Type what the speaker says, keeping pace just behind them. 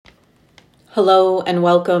Hello and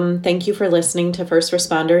welcome. Thank you for listening to First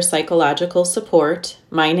Responder Psychological Support.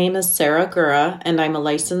 My name is Sarah Gura, and I'm a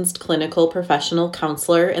licensed clinical professional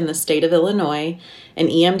counselor in the state of Illinois, an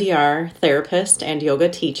EMDR therapist and yoga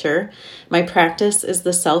teacher. My practice is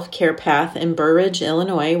the Self-Care Path in Burridge,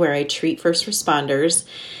 Illinois, where I treat first responders.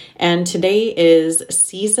 And today is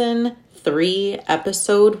Season 3,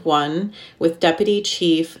 Episode 1 with Deputy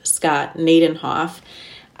Chief Scott Nadenhoff.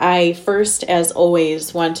 I first, as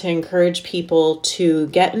always, want to encourage people to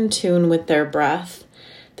get in tune with their breath.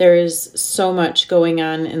 There is so much going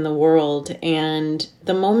on in the world, and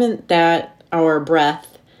the moment that our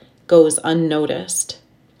breath goes unnoticed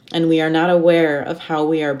and we are not aware of how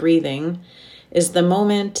we are breathing is the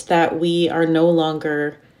moment that we are no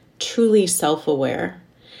longer truly self-aware.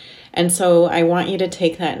 And so I want you to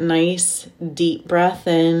take that nice, deep breath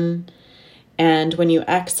in. And when you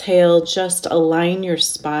exhale, just align your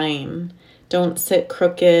spine. Don't sit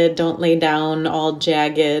crooked. Don't lay down all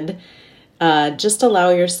jagged. Just allow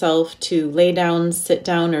yourself to lay down, sit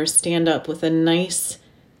down, or stand up with a nice,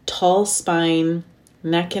 tall spine,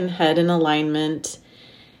 neck and head in alignment.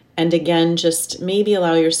 And again, just maybe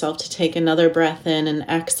allow yourself to take another breath in and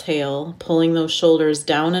exhale, pulling those shoulders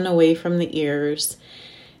down and away from the ears,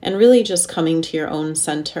 and really just coming to your own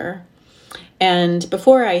center. And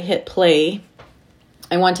before I hit play,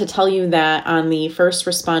 I want to tell you that on the First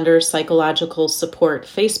Responder Psychological Support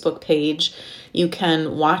Facebook page, you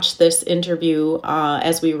can watch this interview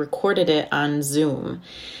as we recorded it on Zoom.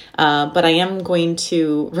 But I am going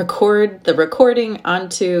to record the recording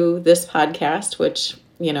onto this podcast, which,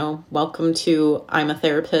 welcome to, I'm a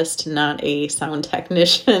therapist, not a sound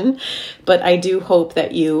technician, but I do hope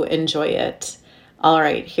that you enjoy it. All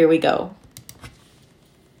right, here we go.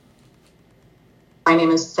 My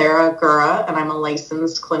name is Sarah Gura, and I'm a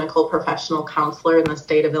licensed clinical professional counselor in the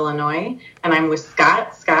state of Illinois, and I'm with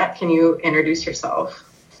Scott. Scott, can you introduce yourself?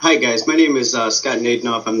 Hi, guys. My name is Scott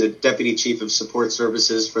Nadenhoff. I'm the Deputy Chief of Support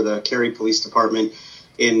Services for the Cary Police Department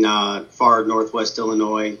in far northwest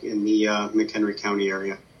Illinois in the McHenry County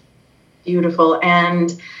area. Beautiful.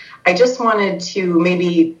 And I just wanted to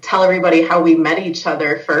maybe tell everybody how we met each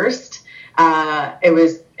other first. It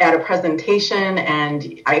was at a presentation,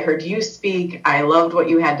 and I heard you speak. I loved what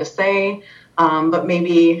you had to say, but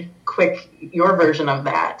maybe quick your version of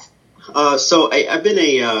that. So I've been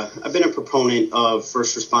a proponent of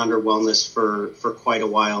first responder wellness for quite a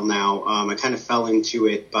while now. I kind of fell into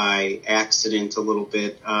it by accident a little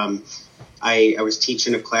bit. I was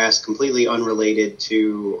teaching a class completely unrelated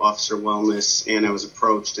to officer wellness, and I was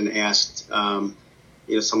approached and asked.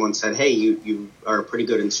 Someone said, hey, you are a pretty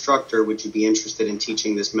good instructor. Would you be interested in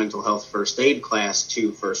teaching this mental health first aid class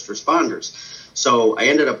to first responders? So I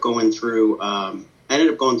ended up going through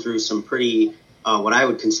some pretty, what I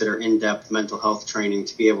would consider in-depth mental health training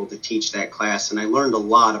to be able to teach that class. And I learned a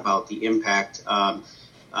lot about the impact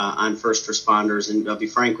on first responders. And I'll be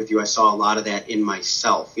frank with you, I saw a lot of that in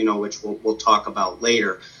myself, which we'll talk about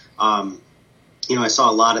later. I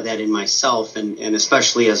saw a lot of that in myself, and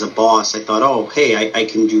especially as a boss, I thought, oh, hey, I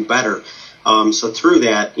can do better. So through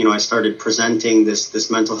that, I started presenting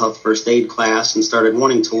this mental health first aid class and started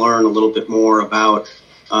wanting to learn a little bit more about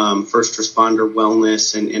first responder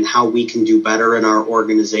wellness and how we can do better in our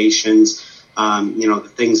organizations,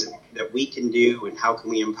 the things that we can do and how can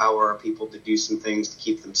we empower our people to do some things to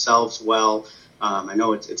keep themselves well. I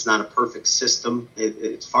know it's not a perfect system.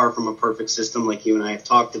 It's far from a perfect system like you and I have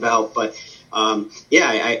talked about, but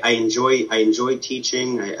I enjoy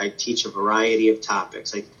teaching. I teach a variety of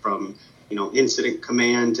topics, from incident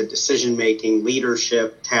command to decision making,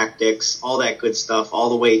 leadership, tactics, all that good stuff, all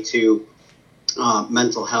the way to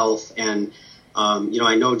mental health. And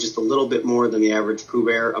I know just a little bit more than the average Pooh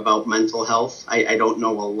Bear about mental health. I don't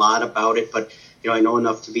know a lot about it, but I know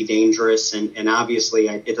enough to be dangerous. And obviously,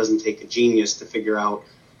 it doesn't take a genius to figure out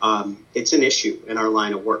it's an issue in our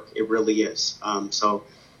line of work. It really is.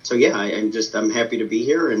 So yeah, I'm happy to be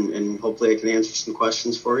here, and hopefully I can answer some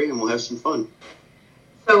questions for you, and we'll have some fun.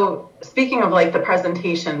 So speaking of the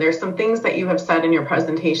presentation, there's some things that you have said in your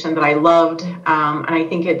presentation that I loved, and I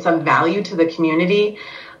think it's of value to the community.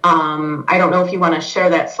 I don't know if you want to share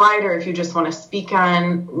that slide or if you just want to speak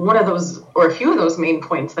on one of those or a few of those main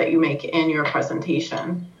points that you make in your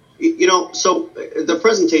presentation. So the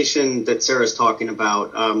presentation that Sarah's talking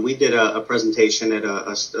about, we did a presentation at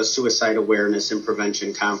a suicide awareness and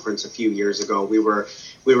prevention conference a few years ago. We were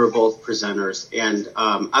both presenters, and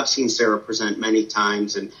I've seen Sarah present many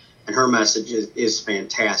times, and her message is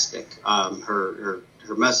fantastic. Her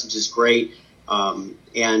message is great.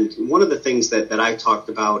 And one of the things that I talked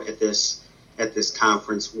about at this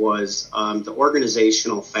conference was the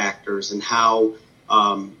organizational factors and how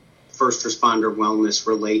first responder wellness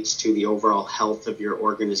relates to the overall health of your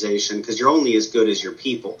organization, because you're only as good as your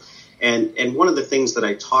people. And one of the things that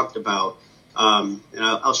I talked about, and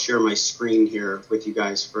I'll share my screen here with you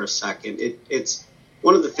guys for a second. It's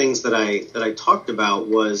one of the things that I talked about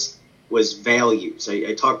was values.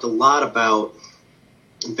 I talked a lot about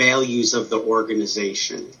values of the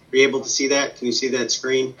organization. Are you able to see that? Can you see that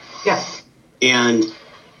screen? Yeah. And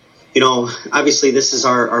obviously this is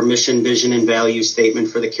our mission, vision, and value statement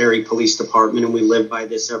for the Cary Police Department, and we live by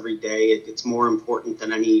this every day. It's more important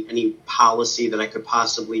than any policy that I could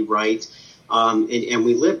possibly write, and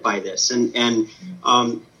we live by this. And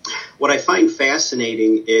what I find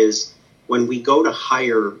fascinating is when we go to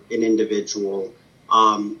hire an individual,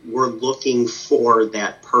 we're looking for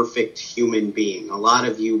that perfect human being. A lot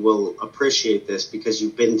of you will appreciate this because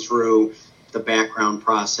you've been through the background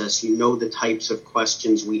process. You know the types of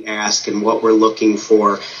questions we ask and what we're looking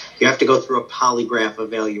for. You have to go through a polygraph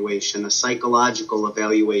evaluation, a psychological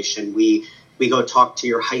evaluation. We go talk to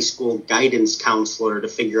your high school guidance counselor to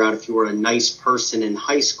figure out if you were a nice person in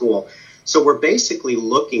high school. So we're basically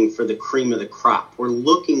looking for the cream of the crop. We're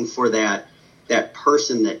looking for that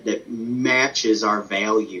person that matches our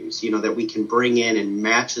values, that we can bring in and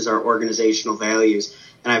matches our organizational values.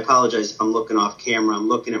 And I apologize if I'm looking off camera. I'm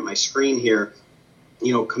looking at my screen here.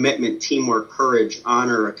 Commitment, teamwork, courage,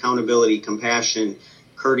 honor, accountability, compassion,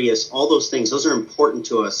 courteous, all those things. Those are important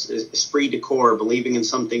to us. Esprit de corps, believing in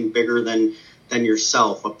something bigger than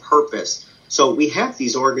yourself, a purpose. So we have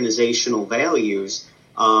these organizational values.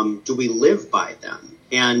 Do we live by them?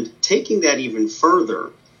 And taking that even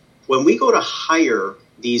further, when we go to hire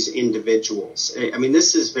these individuals, I mean,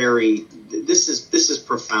 this is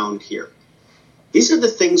profound here. These are the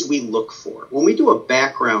things we look for. When we do a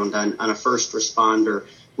background on a first responder,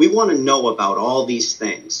 we want to know about all these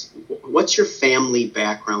things. What's your family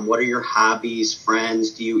background? What are your hobbies, friends?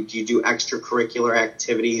 Do you do extracurricular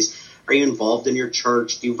activities? Are you involved in your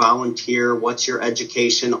church? Do you volunteer? What's your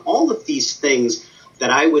education? All of these things that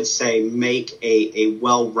I would say make a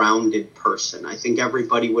well-rounded person. I think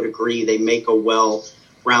everybody would agree they make a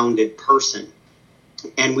well-rounded person.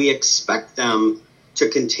 And we expect them to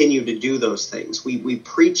continue to do those things. We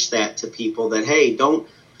preach that to people that, hey, don't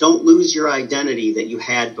lose your identity that you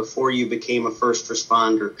had before you became a first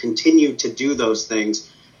responder. Continue to do those things.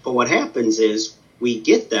 But what happens is we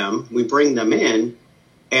get them, we bring them in,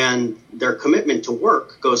 and their commitment to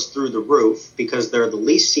work goes through the roof because they're the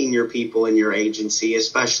least senior people in your agency,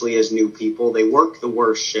 especially as new people. They work the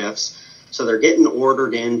worst shifts. So they're getting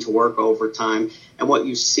ordered in to work overtime. And what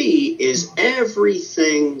you see is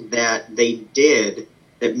everything that they did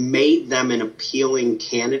that made them an appealing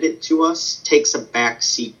candidate to us takes a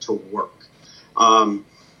backseat to work.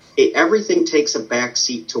 Everything takes a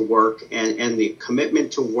backseat to work, and the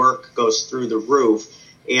commitment to work goes through the roof.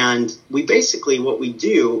 And we basically, what we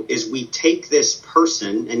do is we take this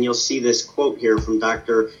person, and you'll see this quote here from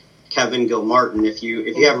Dr. Kevin Gilmartin. If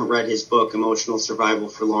you haven't read his book, Emotional Survival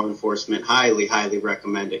for Law Enforcement, highly, highly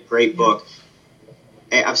recommend it. Great book.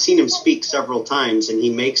 I've seen him speak several times, and he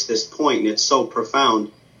makes this point, and it's so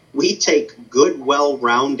profound. We take good,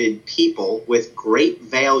 well-rounded people with great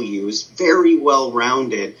values, very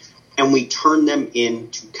well-rounded, and we turn them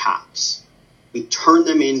into cops. We turn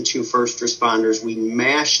them into first responders. We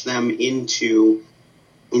mash them into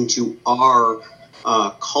our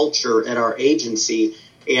culture at our agency,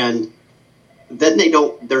 and then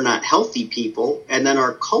they're not healthy people, and then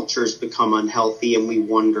our cultures become unhealthy, and we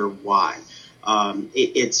wonder why.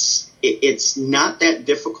 It's not that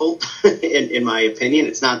difficult, in my opinion.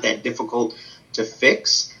 It's not that difficult to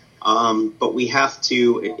fix, but we have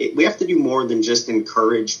to do more than just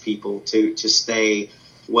encourage people to stay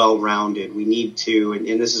well-rounded. We need to, and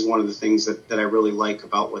this is one of the things that I really like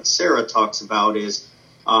about what Sarah talks about is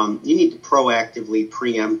you need to proactively,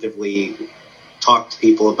 preemptively talk to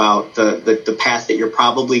people about the path that you're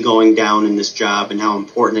probably going down in this job and how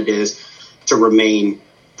important it is to remain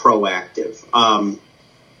proactive.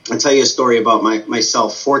 I'll tell you a story about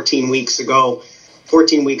myself. 14 weeks ago,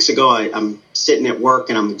 I'm sitting at work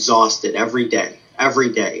and I'm exhausted every day.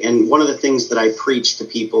 And one of the things that I preach to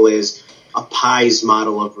people is a PIES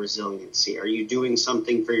model of resiliency. Are you doing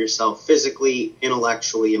something for yourself physically,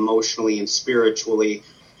 intellectually, emotionally, and spiritually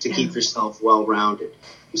to keep yourself well-rounded?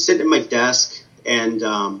 I'm sitting at my desk and,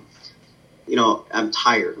 I'm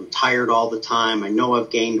tired. I'm tired all the time. I know I've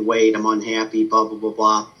gained weight. I'm unhappy, blah, blah, blah,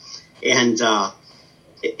 blah. And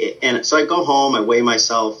so I go home, I weigh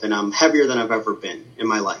myself, and I'm heavier than I've ever been in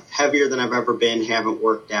my life. Heavier than I've ever been, haven't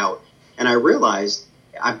worked out. And I realized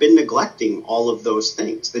I've been neglecting all of those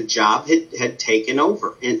things. The job had taken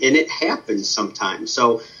over, and it happens sometimes.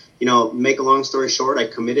 So, make a long story short, I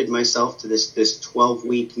committed myself to this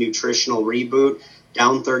 12-week nutritional reboot,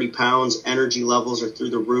 down 30 pounds, energy levels are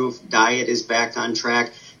through the roof, diet is back on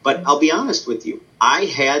track. But I'll be honest with you, I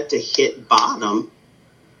had to hit bottom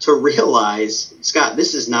to realize, Scott,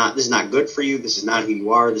 this is not good for you. This is not who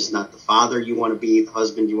you are. This is not the father you want to be, the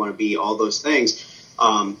husband you want to be, all those things.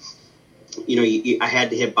 I had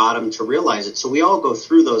to hit bottom to realize it. So we all go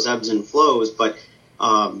through those ebbs and flows, but,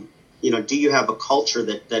 do you have a culture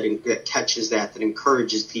that catches that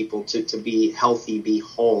encourages people to be healthy, be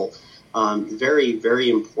whole? Very, very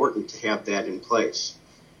important to have that in place.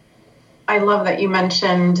 I love that you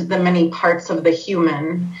mentioned the many parts of the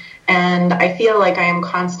human. And I feel like I am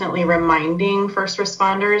constantly reminding first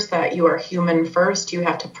responders that you are human first. You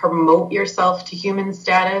have to promote yourself to human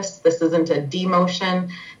status. This isn't a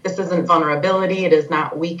demotion. This isn't vulnerability. It is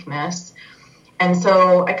not weakness. And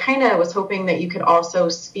so I kind of was hoping that you could also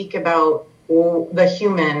speak about the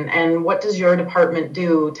human and what does your department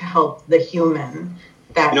do to help the human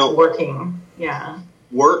that's working? Yeah.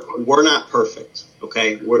 We're not perfect.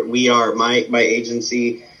 Okay. We are my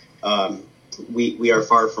agency. We are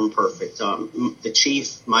far from perfect. The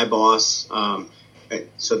chief, my boss,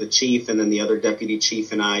 so the chief and then the other deputy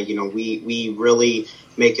chief and I, we really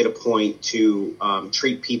make it a point to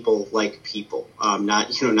treat people like people, not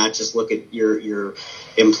just look at your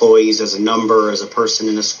employees as a number, as a person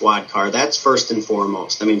in a squad car. That's first and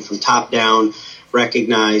foremost. I mean, from top down,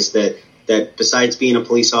 recognize that besides being a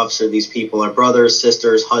police officer, these people are brothers,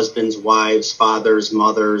 sisters, husbands, wives, fathers,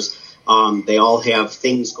 mothers. They all have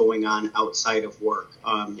things going on outside of work.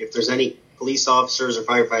 If there's any police officers or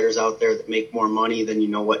firefighters out there that make more money than you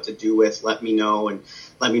know what to do with, let me know, and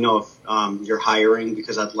let me know if you're hiring,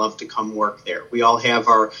 because I'd love to come work there. We all have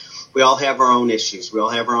our own issues. We all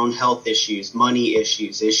have our own health issues, money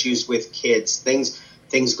issues with kids,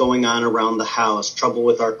 things going on around the house, trouble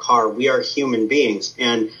with our car. We are human beings,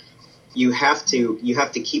 and you have to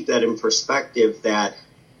keep that in perspective that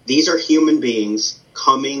these are human beings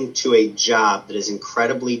coming to a job that is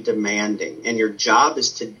incredibly demanding, and your job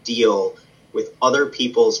is to deal with other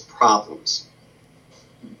people's problems.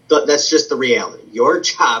 But that's just the reality. Your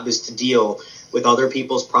job is to deal with other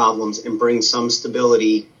people's problems and bring some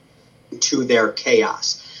stability to their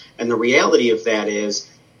chaos. And the reality of that is,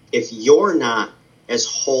 if you're not as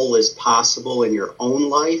whole as possible in your own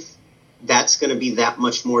life, that's going to be that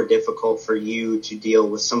much more difficult for you to deal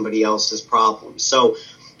with somebody else's problems. So,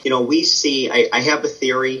 we see, I have a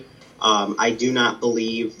theory. I do not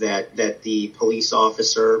believe that the police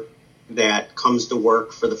officer that comes to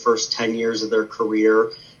work for the first 10 years of their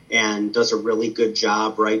career and does a really good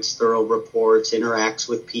job, writes thorough reports, interacts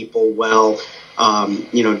with people well,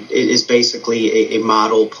 is basically a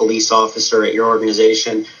model police officer at your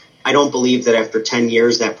organization. I don't believe that after 10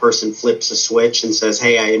 years that person flips a switch and says,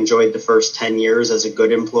 hey, I enjoyed the first 10 years as a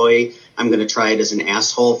good employee. I'm going to try it as an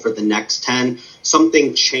asshole for the next 10.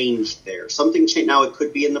 Something changed there. Something changed. Now, it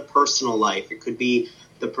could be in the personal life. It could be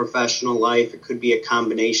the professional life. It could be a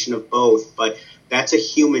combination of both. But that's a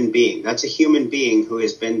human being. That's a human being who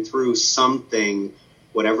has been through something,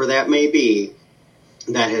 whatever that may be,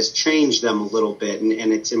 that has changed them a little bit.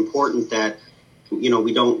 And it's important that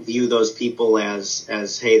we don't view those people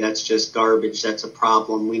as, hey, that's just garbage. That's a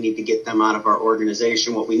problem. We need to get them out of our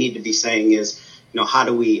organization. What we need to be saying is, how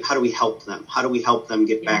do we help them? How do we help them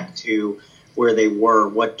get back to where they were?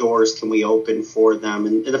 What doors can we open for them?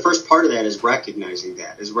 And the first part of that is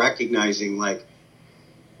recognizing like,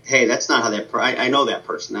 hey, that's not how I know that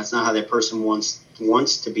person. That's not how that person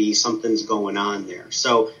wants to be. Something's going on there.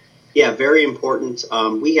 So, yeah, very important.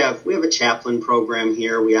 We have a chaplain program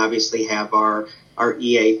here. We obviously have our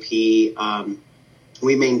EAP.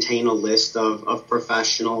 We maintain a list of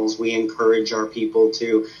professionals. We encourage our people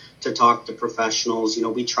to talk to professionals.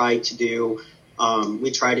 We try to do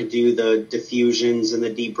the diffusions and the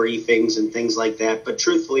debriefings and things like that. But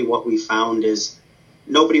truthfully, what we found is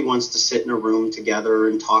nobody wants to sit in a room together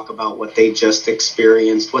and talk about what they just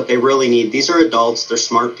experienced. What they really need, these are adults, they're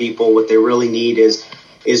smart people. What they really need is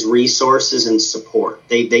resources and support.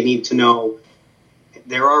 They need to know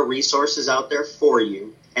there are resources out there for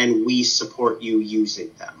you, and we support you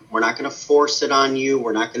using them. We're not going to force it on you.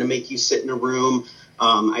 We're not going to make you sit in a room.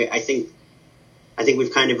 I think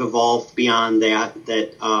we've kind of evolved beyond that,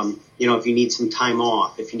 if you need some time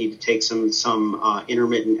off, if you need to take some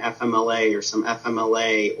intermittent FMLA or some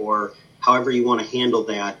FMLA, or however you want to handle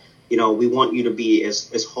that, we want you to be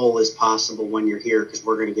as whole as possible when you're here, because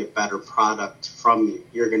we're going to get better product from you.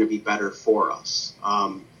 You're going to be better for us.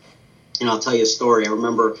 I'll tell you a story. I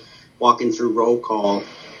remember walking through roll call.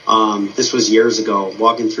 This was years ago,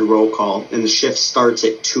 walking through roll call, and the shift starts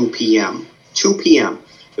at 2 p.m. 2 p.m.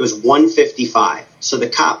 It It was 1:55. So the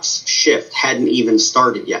cops' shift hadn't even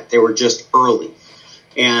started yet. They were just early.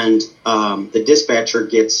 And the dispatcher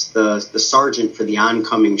gets the sergeant for the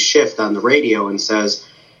oncoming shift on the radio and says,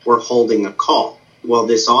 we're holding a call. Well,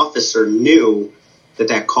 this officer knew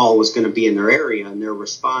that call was going to be in their area, and their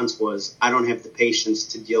response was, I don't have the patience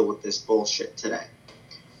to deal with this bullshit today.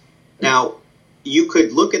 Now, you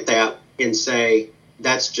could look at that and say,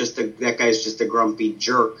 that guy's just a grumpy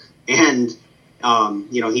jerk, and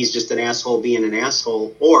he's just an asshole being an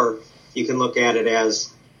asshole. Or you can look at it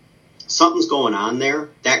as something's going on there.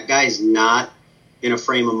 That guy's not in a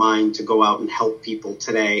frame of mind to go out and help people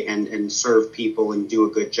today and serve people and do a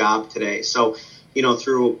good job today. So,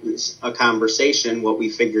 through a conversation, what we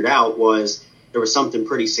figured out was there was something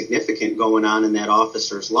pretty significant going on in that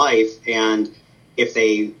officer's life. And if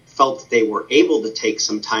they felt that they were able to take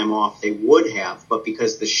some time off, they would have. But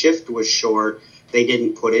because the shift was short, they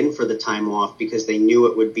didn't put in for the time off because they knew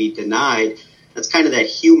it would be denied. That's kind of that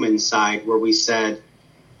human side where we said,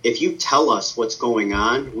 if you tell us what's going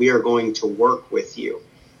on, we are going to work with you.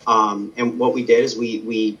 And what we did is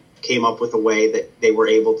we came up with a way that they were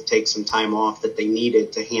able to take some time off that they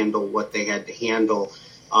needed to handle what they had to handle.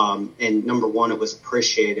 And number one, it was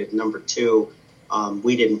appreciated. Number two,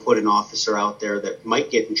 we didn't put an officer out there that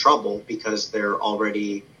might get in trouble because they're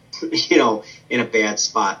already, in a bad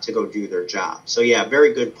spot to go do their job. So yeah,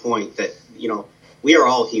 very good point that, we are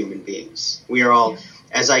all human beings. We are all,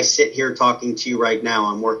 as I sit here talking to you right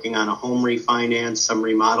now, I'm working on a home refinance, some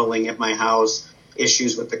remodeling at my house,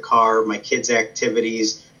 issues with the car, my kids'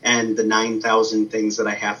 activities, and the 9,000 things that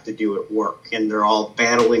I have to do at work. And they're all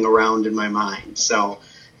battling around in my mind. So,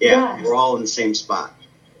 yeah, We're all in the same spot.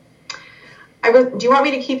 Do you want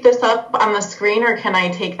me to keep this up on the screen, or can I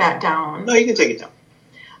take that down? No, you can take it down.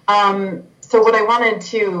 So what I wanted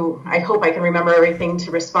to, I hope I can remember everything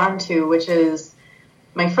to respond to, which is,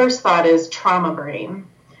 my first thought is trauma brain.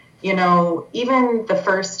 Even the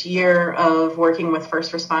first year of working with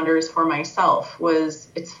first responders for myself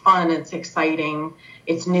it's fun, it's exciting,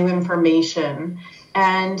 it's new information,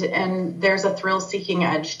 and there's a thrill-seeking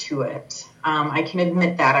edge to it. I can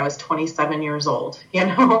admit that. I was 27 years old,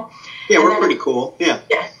 Yeah, we're pretty cool. Yeah.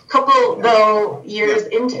 Yeah. Couple years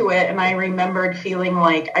into it, and I remembered feeling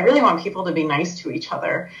like I really want people to be nice to each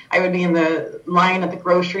other. I would be in the line at the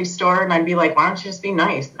grocery store and I'd be like, why don't you just be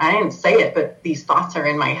nice? I didn't say it, but these thoughts are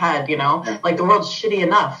in my head, like the world's shitty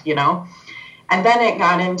enough, And then it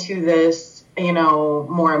got into this,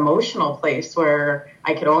 more emotional place where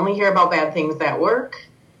I could only hear about bad things at work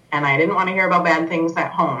and I didn't want to hear about bad things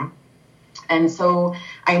at home. And so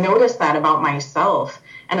I noticed that about myself.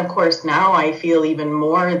 And of course, now I feel even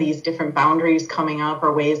more these different boundaries coming up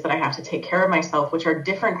or ways that I have to take care of myself, which are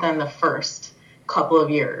different than the first couple of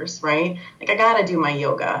years, right? Like I got to do my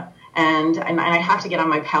yoga and I have to get on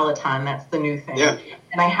my Peloton. That's the new thing. Yeah.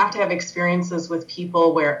 And I have to have experiences with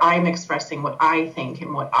people where I'm expressing what I think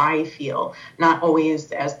and what I feel, not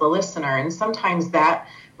always as the listener. And sometimes that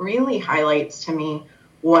really highlights to me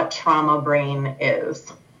what trauma brain is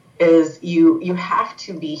you have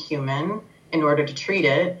to be human in order to treat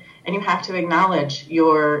it, and you have to acknowledge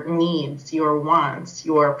your needs, your wants,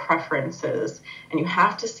 your preferences, and you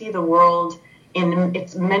have to see the world in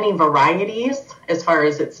its many varieties as far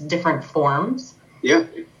as its different forms. Yeah.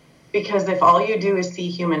 Because if all you do is see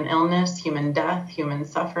human illness, human death, human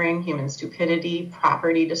suffering, human stupidity,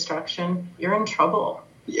 property destruction, you're in trouble.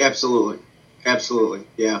 Absolutely. Absolutely.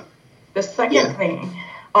 Yeah. The second thing.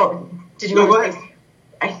 Oh, did you want to say?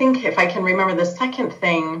 I think if I can remember, the second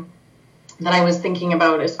thing that I was thinking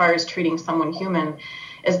about as far as treating someone human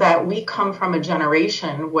is that we come from a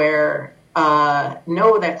generation where,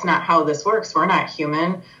 no, that's not how this works. We're not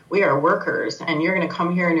human. We are workers, and you're going to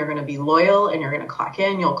come here and you're going to be loyal and you're going to clock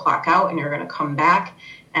in, you'll clock out, and you're going to come back.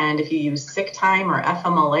 And if you use sick time or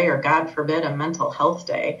FMLA or, God forbid, a mental health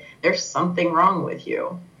day, there's something wrong with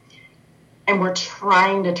you. And we're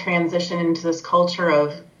trying to transition into this culture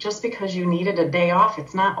of just because you needed a day off,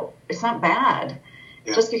 it's not bad.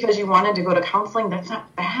 Yeah. Just because you wanted to go to counseling, that's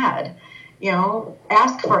not bad.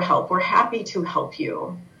 Ask for help. We're happy to help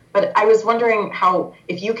you. But I was wondering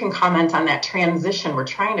if you can comment on that transition. We're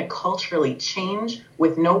trying to culturally change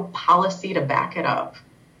with no policy to back it up.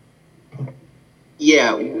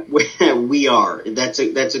 Yeah, we are. That's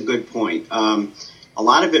a good point. A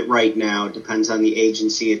lot of it right now depends on the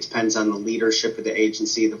agency. It depends on the leadership of the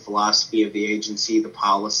agency, the philosophy of the agency, the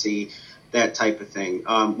policy, that type of thing.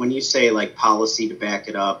 When you say like policy to back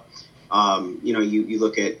it up, you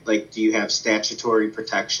look at like, do you have statutory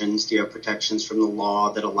protections? Do you have protections from the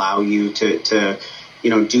law that allow you to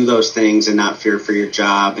do those things and not fear for your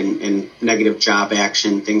job and negative job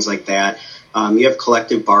action, things like that? You have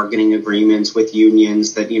collective bargaining agreements with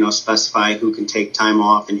unions that, specify who can take time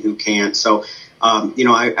off and who can't. So,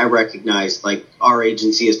 I recognize like our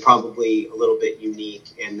agency is probably a little bit unique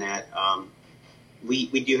in that we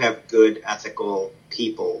do have good ethical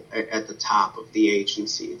people at the top of the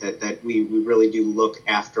agency, that we really do look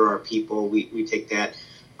after our people. We take that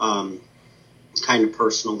kind of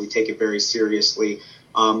personal. We take it very seriously.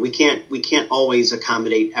 We can't always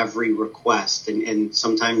accommodate every request, and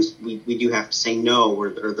sometimes we do have to say no, or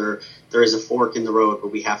there is a fork in the road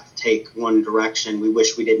where we have to take one direction. We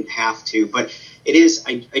wish we didn't have to, but it is.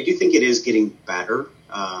 I do think it is getting better.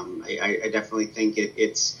 I definitely think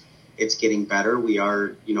it's getting better. We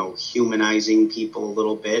are, humanizing people a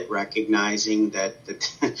little bit, recognizing that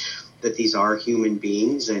that these are human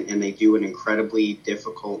beings and they do an incredibly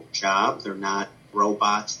difficult job. They're not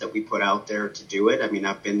robots that we put out there to do it. I mean,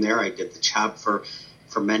 I've been there. I did the job for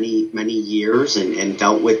many, many years and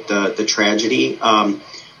dealt with the tragedy.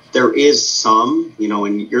 There is some,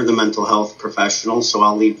 and you're the mental health professional, so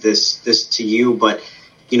I'll leave this to you, but,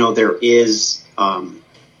 there is,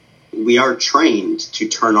 we are trained to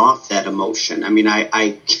turn off that emotion. I mean,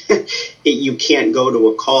 you can't go to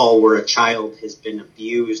a call where a child has been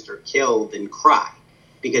abused or killed and cry,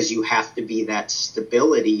 because you have to be that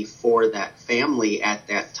stability for that family at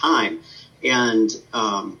that time. And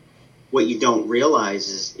what you don't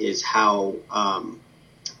realize is how,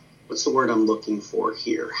 what's the word I'm looking for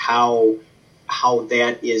here? How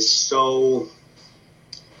that is so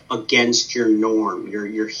against your norm,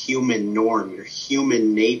 your human norm, your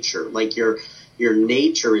human nature. Like your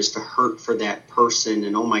nature is to hurt for that person.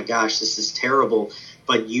 And oh my gosh, this is terrible.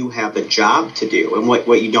 But you have a job to do. And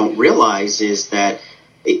what you don't realize is that,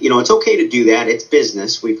 it's okay to do that. It's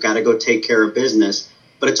business. We've got to go take care of business.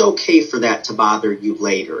 But it's okay for that to bother you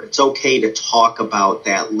later. It's okay to talk about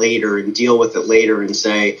that later and deal with it later and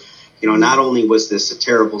say, not only was this a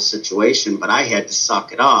terrible situation, but I had to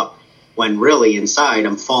suck it up, when really inside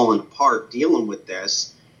I'm falling apart dealing with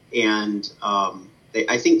this. And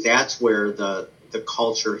I think that's where the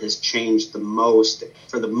culture has changed the most,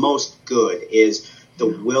 for the most good, is the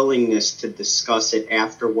willingness to discuss it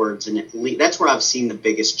afterwards. And that's where I've seen the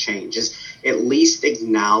biggest change, is at least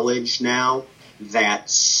acknowledge now that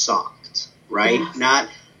sucked, right? Yes.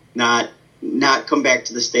 Not come back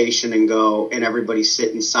to the station and go, and everybody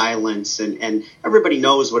sit in silence and everybody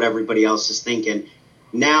knows what everybody else is thinking.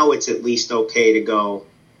 Now it's at least okay to go,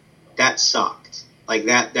 that sucked. Like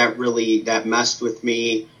that messed with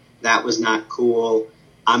me. That was not cool.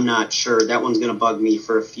 I'm not sure. That one's going to bug me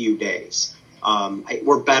for a few days.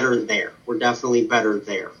 We're better there. We're definitely better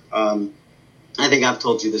there. I think I've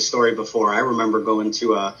told you this story before. I remember going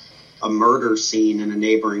to a murder scene in a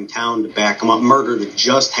neighboring town to back them up. Murder that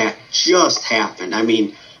just happened. I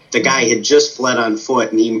mean, the guy had just fled on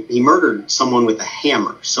foot, and he murdered someone with a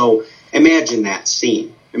hammer. So imagine that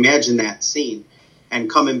scene. And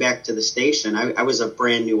coming back to the station, I was a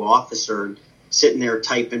brand new officer sitting there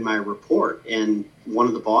typing my report, and one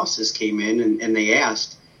of the bosses came in and they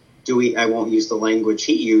asked, I won't use the language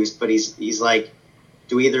he used, but he's like,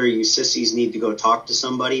 do either of you sissies need to go talk to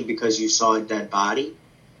somebody because you saw a dead body?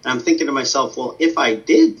 And I'm thinking to myself, well, if I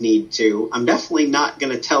did need to, I'm definitely not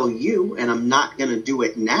going to tell you, and I'm not going to do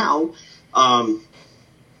it now.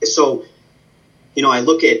 So,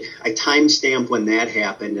 I timestamp when that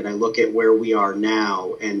happened, and I look at where we are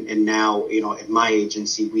now. And now, at my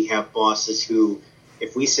agency, we have bosses who,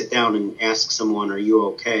 if we sit down and ask someone, are you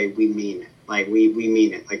okay? We mean it. Like we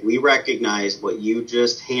mean it. Like we recognize what you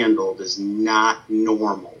just handled is not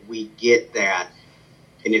normal. We get that.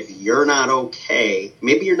 And if you're not okay,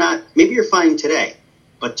 maybe you're fine today,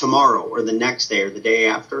 but tomorrow or the next day or the day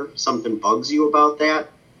after, something bugs you about that,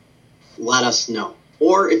 let us know.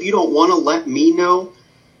 Or if you don't want to let me know,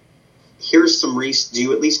 here's some do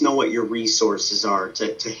you at least know what your resources are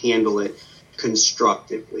to handle it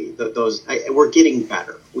constructively? We're getting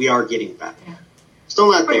better. We are getting better. Yeah.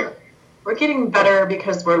 Still not there. We're getting better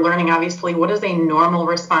because we're learning, obviously, what is a normal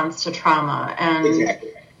response to trauma. And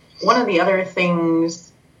exactly. One of the other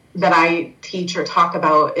things that I teach or talk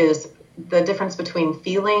about is the difference between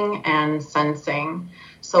feeling and sensing.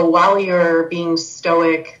 So while you're being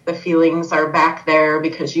stoic, the feelings are back there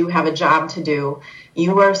because you have a job to do.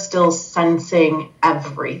 You are still sensing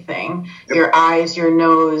everything. Yep. Your eyes, your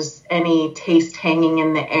nose, any taste hanging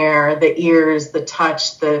in the air, the ears, the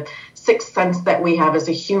touch, the sixth sense that we have as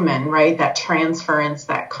a human, right? That transference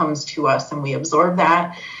that comes to us and we absorb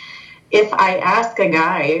that. If I ask a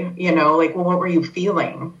guy, like, well, what were you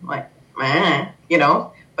feeling? Like,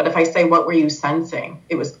 but if I say, what were you sensing?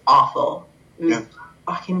 It was awful. It was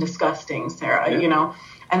fucking disgusting, Sarah, And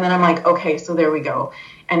then I'm like, okay, so there we go.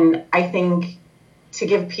 And I think to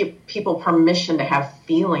give people permission to have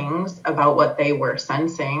feelings about what they were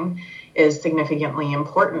sensing is significantly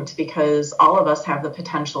important, because all of us have the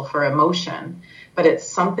potential for emotion, but it's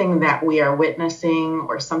something that we are witnessing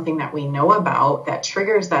or something that we know about that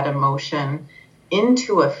triggers that emotion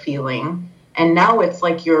into a feeling. And now it's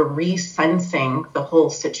like you're resensing the whole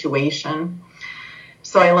situation.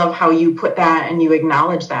 So I love how you put that and you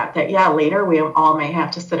acknowledge that yeah, later we all may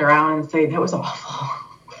have to sit around and say, that was awful.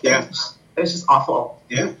 Yeah. It was just awful.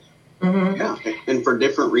 Yeah. Mm-hmm. Yeah. And for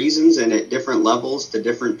different reasons and at different levels to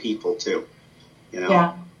different people too.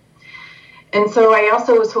 Yeah. And so I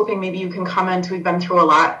also was hoping maybe you can comment. We've been through a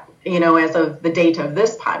lot, as of the date of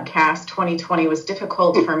this podcast. 2020 was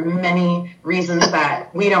difficult for many reasons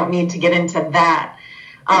that we don't need to get into that.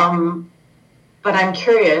 But I'm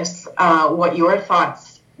curious what your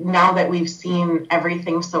thoughts, now that we've seen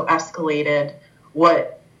everything so escalated,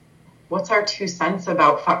 what's our 2 cents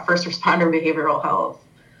about first responder behavioral health?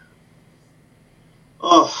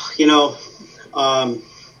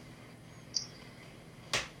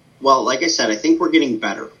 Well, like I said, I think we're getting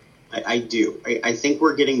better. I do. I think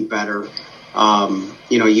we're getting better.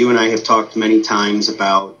 You and I have talked many times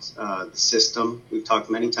about the system. We've talked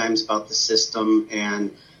many times about the system,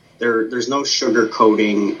 and there's no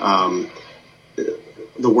sugarcoating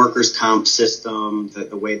the workers' comp system,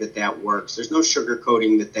 the way that works. There's no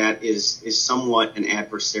sugarcoating that is somewhat an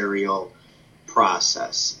adversarial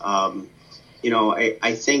process. I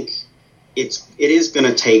think it is going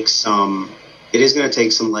to take some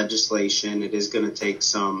legislation. It is going to take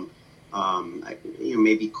some,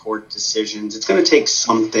 maybe court decisions. It's going to take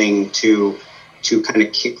something to kind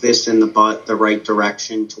of kick this in the butt, the right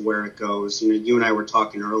direction to where it goes. You and I were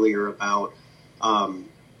talking earlier about,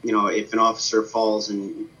 if an officer falls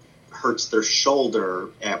and hurts their shoulder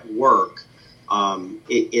at work,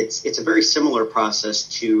 it's a very similar process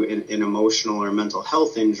to an emotional or mental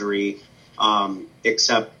health injury,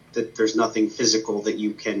 except that there's nothing physical that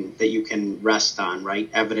you can rest on, right?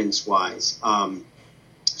 Evidence wise.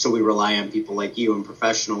 So we rely on people like you and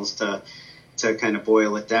professionals to kind of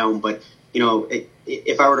boil it down. But,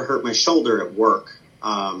 if I were to hurt my shoulder at work,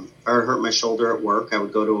 I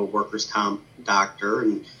would go to a workers' comp doctor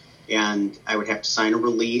and I would have to sign a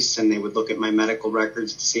release, and they would look at my medical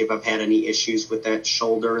records to see if I've had any issues with that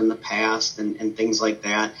shoulder in the past and things like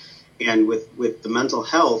that. And with the mental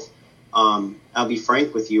health, I'll be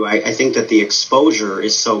frank with you. I think that the exposure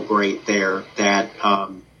is so great there that,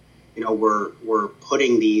 we're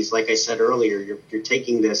putting these, like I said earlier, you're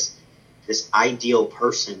taking this ideal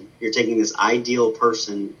person,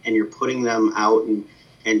 and you're putting them out,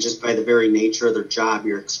 and just by the very nature of their job,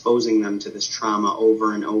 you're exposing them to this trauma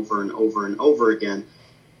over and over and over and over again.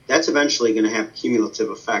 That's eventually going to have a cumulative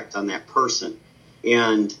effect on that person.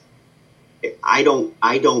 And I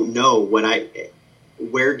don't know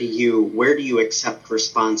where do you accept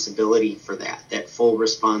responsibility for that full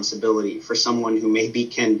responsibility for someone who maybe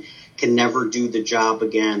can never do the job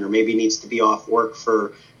again, or maybe needs to be off work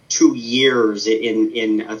for 2 years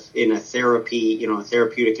in a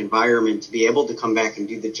therapeutic environment to be able to come back and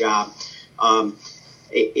do the job.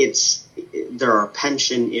 There are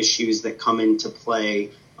pension issues that come into play.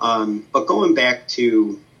 But going back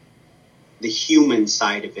to the human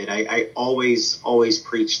side of it, I always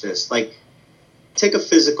preach this. Like, take a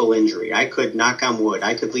physical injury. I could, knock on wood,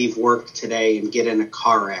 I could leave work today and get in a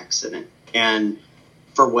car accident. And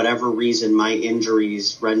for whatever reason, my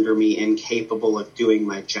injuries render me incapable of doing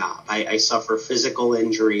my job. I suffer physical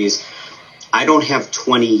injuries. I don't have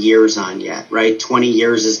 20 years on yet, right? 20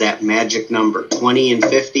 years is that magic number. 20 and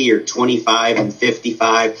 50 or 25 and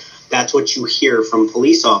 55. That's what you hear from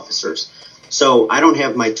police officers. So I don't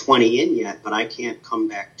have my 20 in yet, but I can't come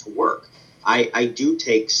back to work. I do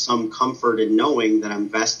take some comfort in knowing that I'm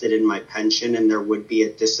vested in my pension and there would be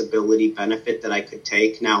a disability benefit that I could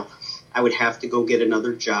take. Now, I would have to go get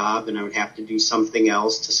another job and I would have to do something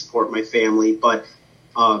else to support my family. But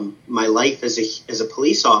my life as a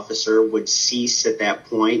police officer would cease at that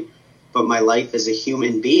point. But my life as a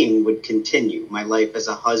human being would continue. My life as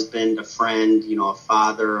a husband, a friend, a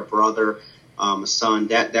father, a brother, a son,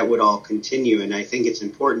 that would all continue. And I think it's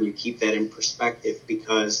important you keep that in perspective,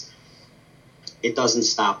 because it doesn't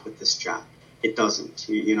stop with this job. It doesn't.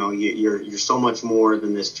 You're so much more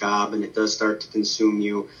than this job, and it does start to consume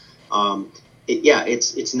you.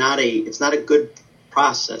 It's not a good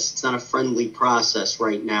process. It's not a friendly process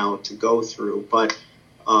right now to go through, but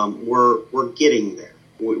we're getting there.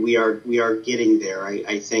 We are getting there.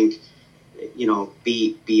 I think,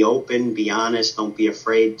 be open, be honest. Don't be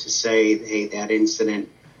afraid to say, hey, that incident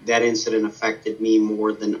affected me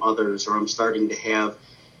more than others, or I'm starting to have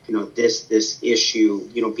this issue,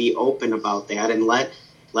 be open about that, and let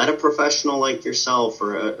a professional like yourself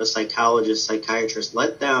or a psychologist, psychiatrist,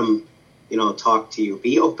 let them, talk to you.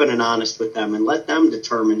 Be open and honest with them, and let them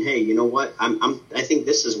determine, hey, you know what, I think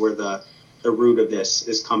this is where the root of this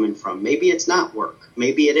is coming from. Maybe it's not work.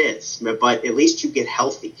 Maybe it is, but at least you get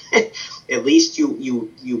healthy. At least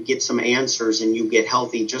you get some answers and you get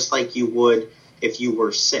healthy, just like you would if you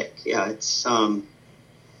were sick. Yeah, it's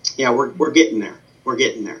we're getting there. We're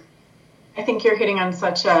getting there. I think you're hitting on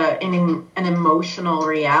such an emotional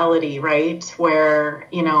reality, right? Where,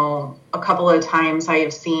 a couple of times I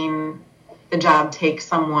have seen the job take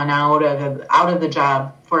someone out of the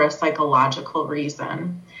job for a psychological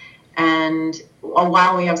reason. And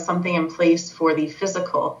while we have something in place for the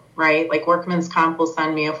physical, right? Like Workman's Comp will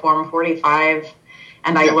send me a Form 45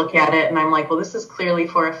 and I look at it and I'm like, well, this is clearly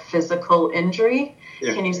for a physical injury.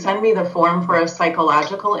 Yeah. Can you send me the form for a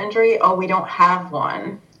psychological injury? Oh, we don't have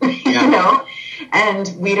one,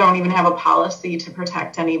 and we don't even have a policy to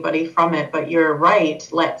protect anybody from it. But you're right.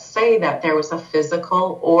 Let's say that there was a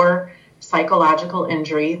physical or psychological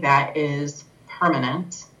injury that is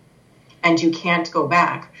permanent and you can't go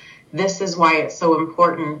back. This is why it's so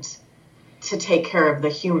important to take care of the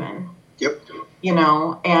human. Yep.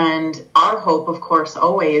 And our hope, of course,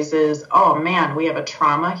 always is, oh man, we have a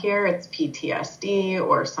trauma here. It's PTSD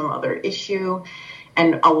or some other issue.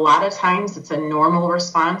 And a lot of times it's a normal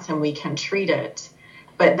response and we can treat it.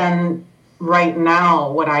 But then right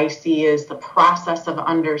now, what I see is the process of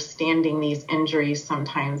understanding these injuries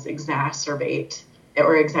sometimes exacerbates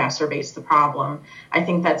the problem. I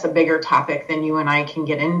think that's a bigger topic than you and I can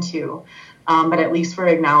get into. But at least we're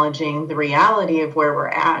acknowledging the reality of where we're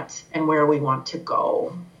at and where we want to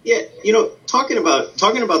go. Yeah, talking about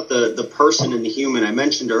the person and the human, I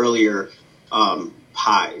mentioned earlier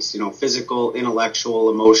pies, physical, intellectual,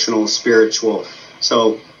 emotional, spiritual.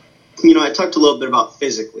 So, I talked a little bit about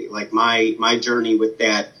physically, like my journey with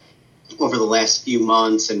that over the last few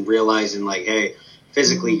months and realizing like, hey,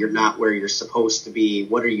 physically, you're not where you're supposed to be.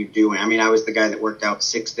 What are you doing? I mean, I was the guy that worked out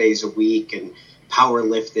 6 days a week and power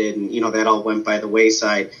lifted, and that all went by the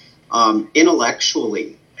wayside.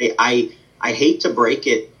 Intellectually, I hate to break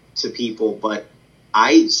it to people, but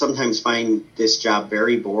I sometimes find this job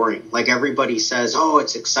very boring. Like everybody says, oh,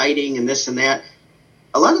 it's exciting and this and that.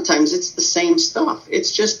 A lot of times it's the same stuff.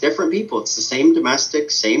 It's just different people. It's the same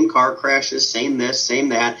domestic, same car crashes, same this, same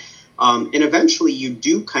that. And eventually you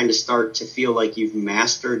do kind of start to feel like you've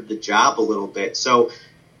mastered the job a little bit. So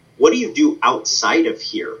what do you do outside of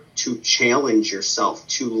here to challenge yourself,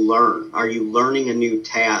 to learn? Are you learning a new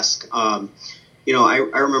task? I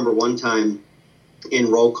remember one time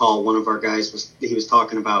in roll call, one of our guys was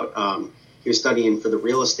talking about, he was studying for the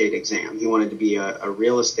real estate exam. He wanted to be a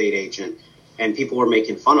real estate agent, and people were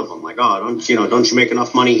making fun of him. Like, oh, don't you make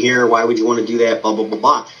enough money here? Why would you want to do that? Blah, blah, blah,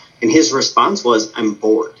 blah. And his response was, I'm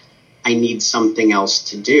bored. I need something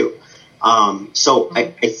else to do. So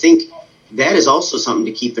I think that is also something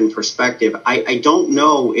to keep in perspective. I don't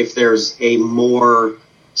know if there's a more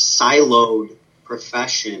siloed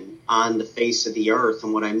profession on the face of the earth.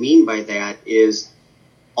 And what I mean by that is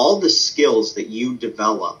all the skills that you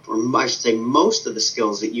develop, or I should say most of the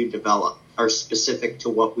skills that you develop, are specific to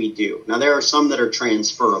what we do. Now, there are some that are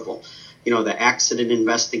transferable. The accident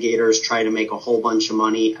investigators try to make a whole bunch of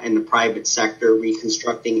money in the private sector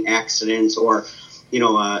reconstructing accidents, or,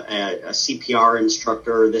 a CPR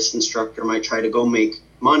instructor or this instructor might try to go make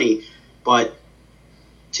money. But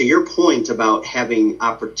to your point about having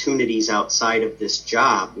opportunities outside of this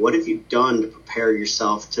job, what have you done to prepare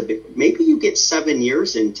yourself to maybe you get 7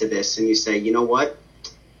 years into this and you say, you know what,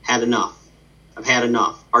 had enough. I've had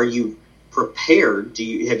enough. Are you prepared?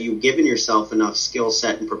 Have you given yourself enough skill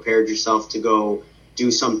set and prepared yourself to go do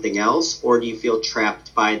something else? Or do you feel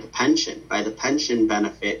trapped by the pension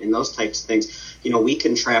benefit and those types of things? We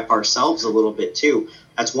can trap ourselves a little bit too.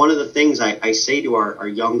 That's one of the things I say to our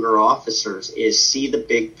younger officers is see the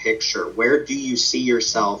big picture. Where do you see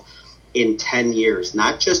yourself in 10 years?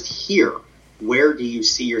 Not just here. Where do you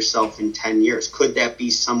see yourself in 10 years? Could that be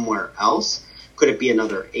somewhere else? Could it be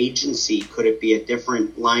another agency? Could it be a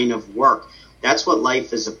different line of work? That's what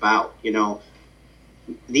life is about.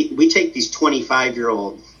 We take these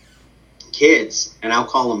 25-year-old kids, and I'll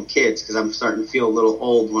call them kids because I'm starting to feel a little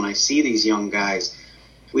old when I see these young guys.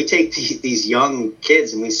 We take these young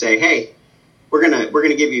kids and we say, hey, we're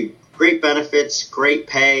gonna give you great benefits, great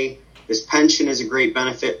pay. This pension is a great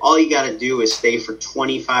benefit. All you got to do is stay for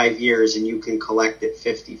 25 years and you can collect at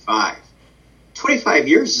 55. 25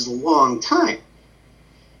 years is a long time.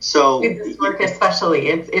 So this work especially,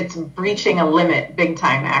 it's reaching a limit big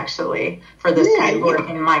time, actually, for this kind of work,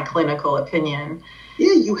 in my clinical opinion.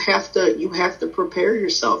 Yeah, you have to prepare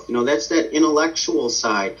yourself. That's that intellectual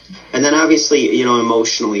side. And then obviously,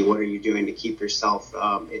 emotionally, what are you doing to keep yourself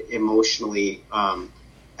emotionally, I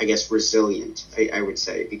guess, resilient, I would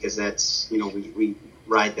say, because that's, we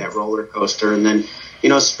ride that roller coaster. And then,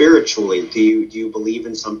 spiritually, do you believe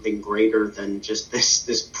in something greater than just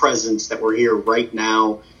this presence that we're here right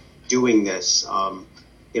now doing this?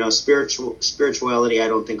 Spirituality, I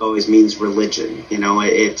don't think always means religion.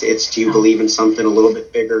 It's do you believe in something a little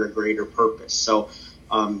bit bigger, a greater purpose? So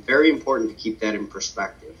very important to keep that in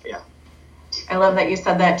perspective. Yeah. I love that you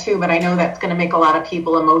said that too, but I know that's going to make a lot of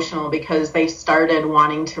people emotional because they started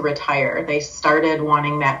wanting to retire. They started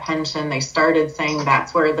wanting that pension. They started saying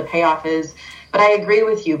that's where the payoff is. But I agree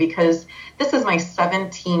with you because this is my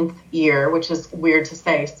 17th year, which is weird to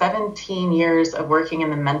say, 17 years of working in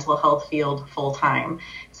the mental health field full time.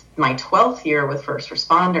 It's my 12th year with first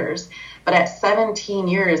responders. But at 17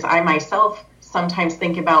 years, I myself sometimes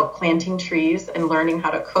think about planting trees and learning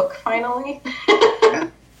how to cook finally.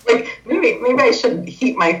 Like maybe I should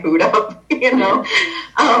heat my food up,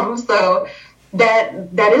 So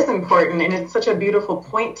that is important, and it's such a beautiful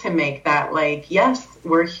point to make that, like, yes,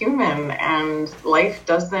 we're human and life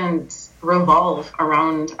doesn't revolve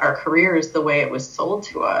around our careers the way it was sold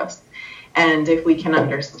to us. And if we can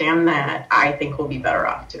understand that, I think we'll be better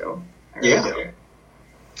off too.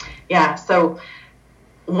 Yeah. So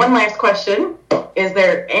one last question. Is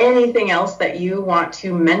there anything else that you want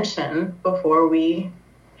to mention before we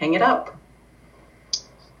hang it up?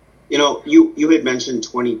 You had mentioned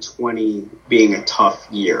 2020 being a tough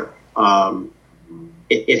year.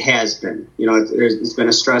 It has been. It's been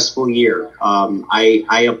a stressful year.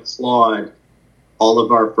 I applaud all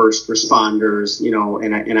of our first responders,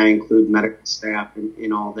 and I include medical staff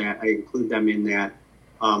and all that. I include them in that.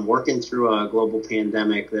 Working through a global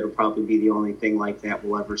pandemic that'll probably be the only thing like that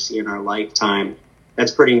we'll ever see in our lifetime.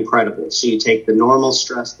 That's pretty incredible. So you take the normal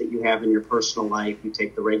stress that you have in your personal life, you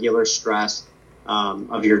take the regular stress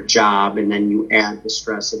of your job, and then you add the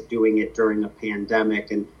stress of doing it during a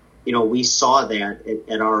pandemic. And, we saw that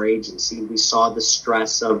at our agency. We saw the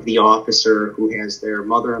stress of the officer who has their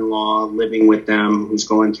mother-in-law living with them, who's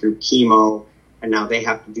going through chemo, and now they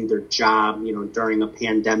have to do their job, during a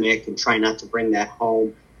pandemic and try not to bring that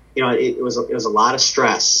home. It was a lot of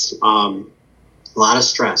stress. A lot of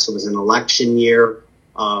stress. It was an election year.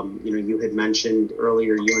 You had mentioned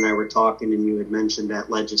earlier, you and I were talking, and you had mentioned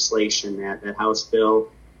that legislation, that House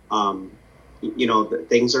bill.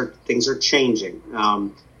 Things are changing.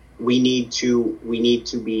 We need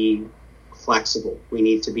to be flexible. We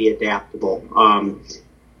need to be adaptable.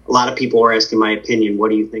 A lot of people are asking my opinion. What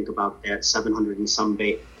do you think about that 700 and some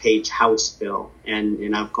page House bill?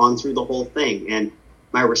 And I've gone through the whole thing, and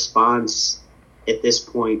my response at this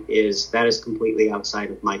point is that is completely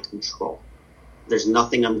outside of my control. There's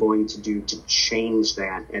nothing I'm going to do to change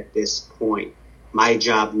that at this point. My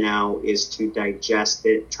job now is to digest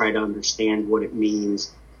it, try to understand what it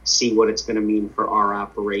means, see what it's going to mean for our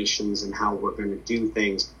operations and how we're going to do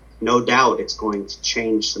things. No doubt it's going to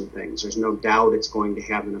change some things. There's no doubt it's going to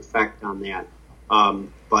have an effect on that.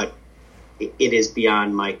 But it is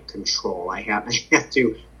beyond my control. I have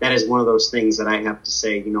to, that is one of those things that I have to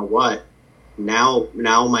say, you know what? Now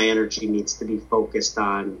my energy needs to be focused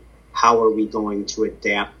on how are we going to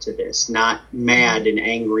adapt to this? Not mad and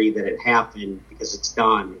angry that it happened because it's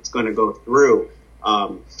done. It's going to go through.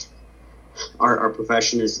 Our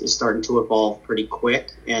profession is starting to evolve pretty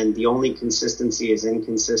quick, and the only consistency is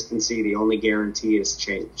inconsistency. The only guarantee is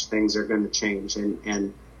change. Things are going to change,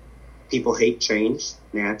 and people hate change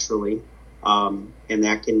naturally. And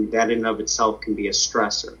that in and of itself can be a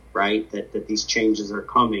stressor, right? That these changes are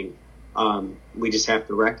coming. We just have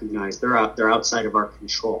to recognize they're outside of our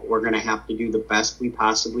control. We're going to have to do the best we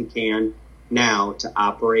possibly can now to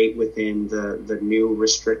operate within the new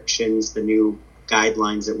restrictions, the new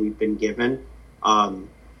guidelines that we've been given.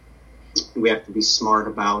 We have to be smart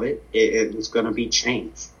about it. It's going to be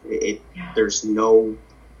changed. There's no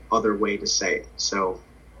other way to say it. So,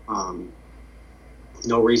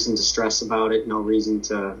 no reason to stress about it. No reason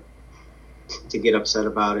to get upset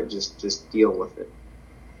about it. Just deal with it.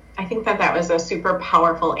 I think that was a super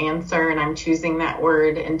powerful answer, and I'm choosing that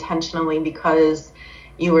word intentionally because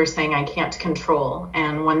you were saying I can't control.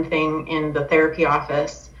 And one thing in the therapy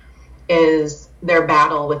office is their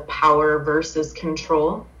battle with power versus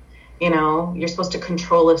control. You're supposed to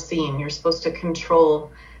control a scene. You're supposed to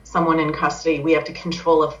control someone in custody. We have to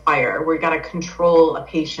control a fire. We've got to control a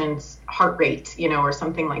patient's heart rate, or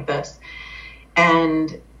something like this.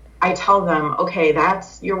 And I tell them, okay,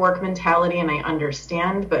 that's your work mentality and I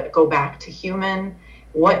understand, but go back to human.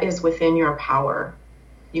 What is within your power?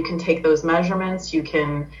 You can take those measurements. You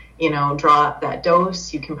can, draw up that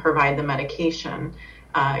dose. You can provide the medication.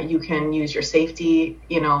 You can use your safety,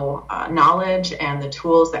 knowledge and the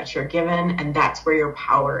tools that you're given. And that's where your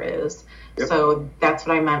power is. Yep. So that's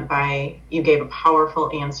what I meant by you gave a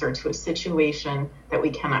powerful answer to a situation that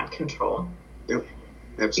we cannot control. Yep.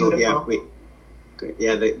 Absolutely. Beautiful.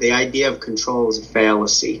 The idea of control is a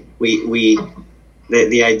fallacy.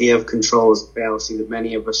 The idea of control is a fallacy that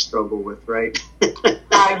many of us struggle with, right?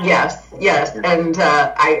 Yes. And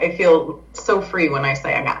I feel so free when I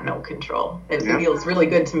say I got no control. It feels really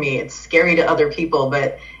good to me. It's scary to other people,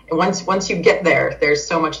 but once you get there, there's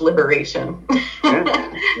so much liberation.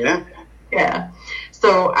 Yeah.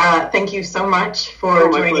 So thank you so much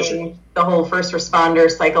for joining the whole First Responder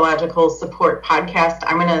Psychological Support podcast.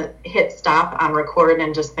 I'm going to hit stop on record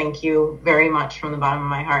and just thank you very much from the bottom of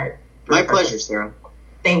my heart. My pleasure, Sarah.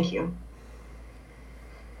 Thank you.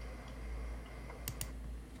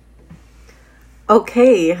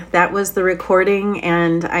 Okay, that was the recording,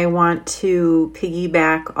 and I want to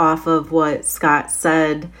piggyback off of what Scott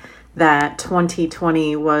said, that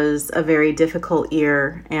 2020 was a very difficult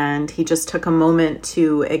year, and he just took a moment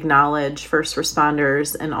to acknowledge first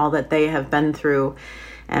responders and all that they have been through,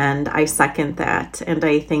 and I second that, and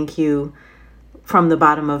I thank you from the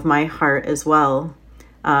bottom of my heart as well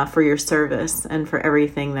for your service and for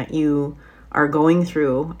everything that you are going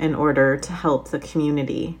through in order to help the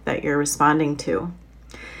community that you're responding to.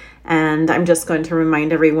 And I'm just going to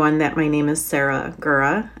remind everyone that my name is Sarah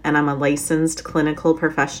Gura, and I'm a licensed clinical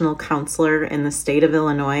professional counselor in the state of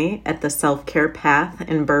Illinois at the Self-Care Path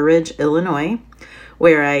in Burridge, Illinois,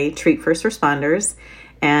 where I treat first responders.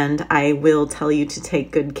 And I will tell you to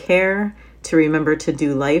take good care, to remember to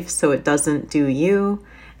do life so it doesn't do you,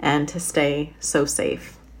 and to stay so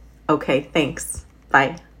safe. Okay, thanks.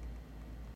 Bye.